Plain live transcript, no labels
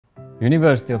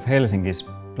University of Helsingi's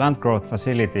plant growth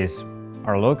facilities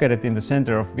are located in the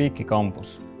center of Viikin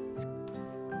campus.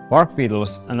 Bark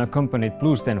beetles and accompanied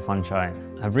bluestem fungi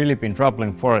have really been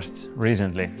troubling forests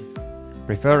recently,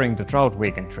 referring to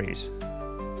drought-weakened trees.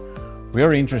 We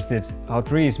are interested how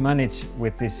trees manage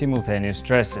with these simultaneous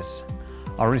stresses.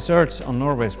 Our research on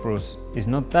Norway spruce is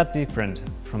not that different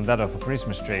from that of a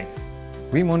Christmas tree.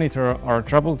 We monitor our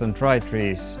troubled and dry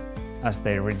trees as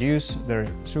they reduce their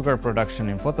sugar production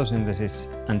in photosynthesis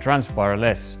and transpire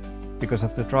less because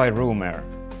of the dry room air,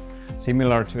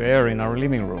 similar to air in our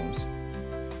living rooms.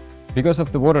 Because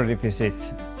of the water deficit,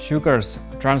 sugars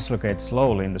translocate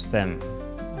slowly in the stem,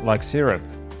 like syrup,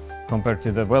 compared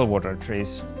to the well-watered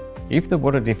trees. If the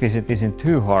water deficit isn't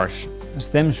too harsh,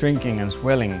 stem shrinking and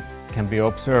swelling can be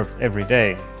observed every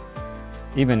day,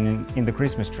 even in the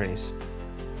Christmas trees,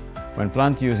 when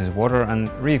plant uses water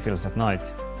and refills at night.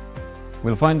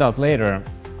 We'll find out later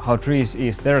how trees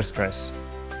ease their stress.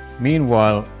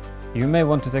 Meanwhile, you may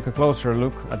want to take a closer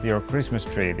look at your Christmas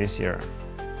tree this year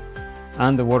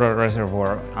and the water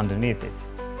reservoir underneath it.